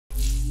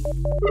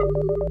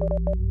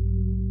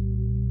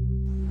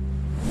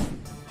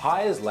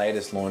Hire's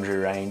latest laundry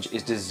range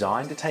is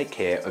designed to take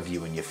care of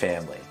you and your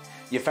family.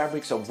 Your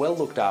fabrics are well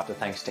looked after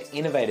thanks to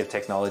innovative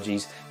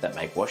technologies that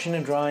make washing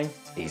and drying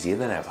easier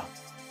than ever.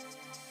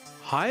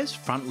 Hire's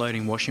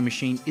front-loading washing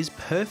machine is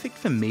perfect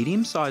for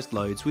medium-sized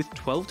loads with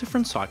 12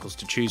 different cycles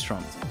to choose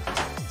from.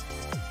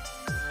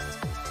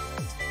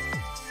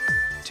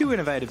 2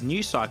 innovative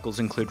new cycles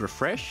include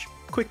Refresh,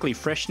 quickly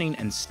freshening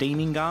and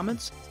steaming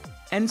garments,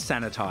 and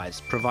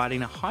Sanitise,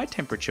 providing a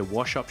high-temperature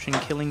wash option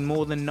killing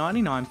more than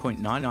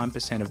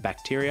 99.99% of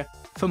bacteria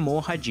for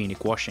more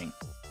hygienic washing.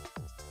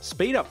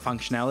 Speed-up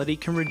functionality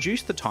can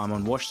reduce the time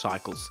on wash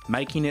cycles,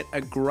 making it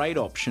a great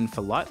option for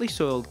lightly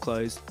soiled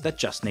clothes that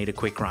just need a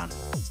quick run.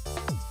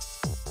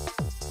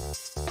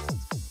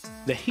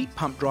 The Heat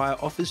Pump Dryer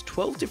offers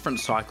 12 different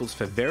cycles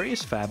for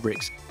various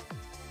fabrics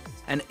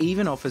and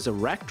even offers a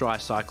rack dry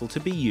cycle to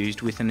be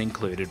used with an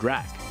included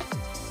rack.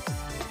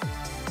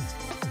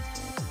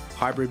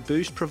 Hybrid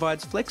Boost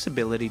provides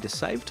flexibility to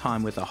save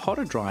time with a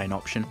hotter drying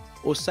option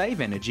or save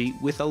energy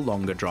with a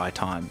longer dry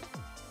time.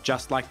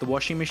 Just like the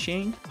washing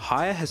machine,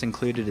 Hire has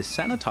included a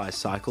Sanitise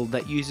cycle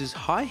that uses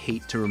high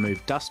heat to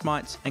remove dust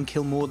mites and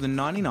kill more than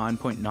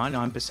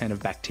 99.99%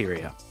 of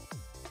bacteria.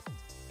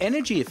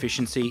 Energy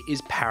efficiency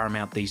is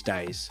paramount these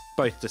days,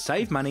 both to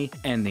save money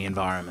and the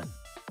environment.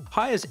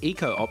 Hire's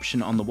Eco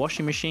option on the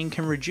washing machine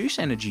can reduce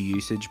energy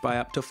usage by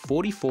up to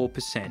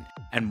 44%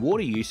 and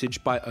water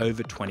usage by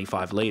over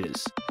 25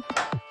 litres.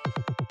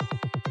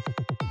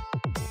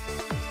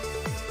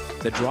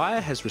 The dryer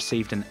has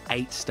received an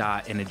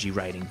 8-star energy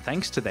rating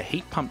thanks to the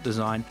heat pump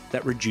design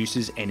that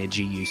reduces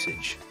energy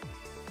usage.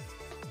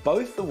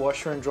 Both the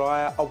washer and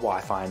dryer are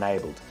Wi-Fi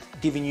enabled,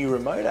 giving you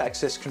remote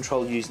access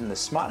control using the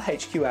Smart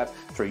HQ app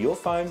through your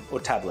phone or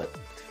tablet.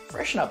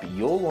 Freshen up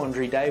your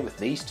laundry day with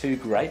these 2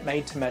 great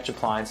made-to-match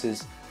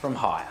appliances from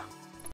Hire.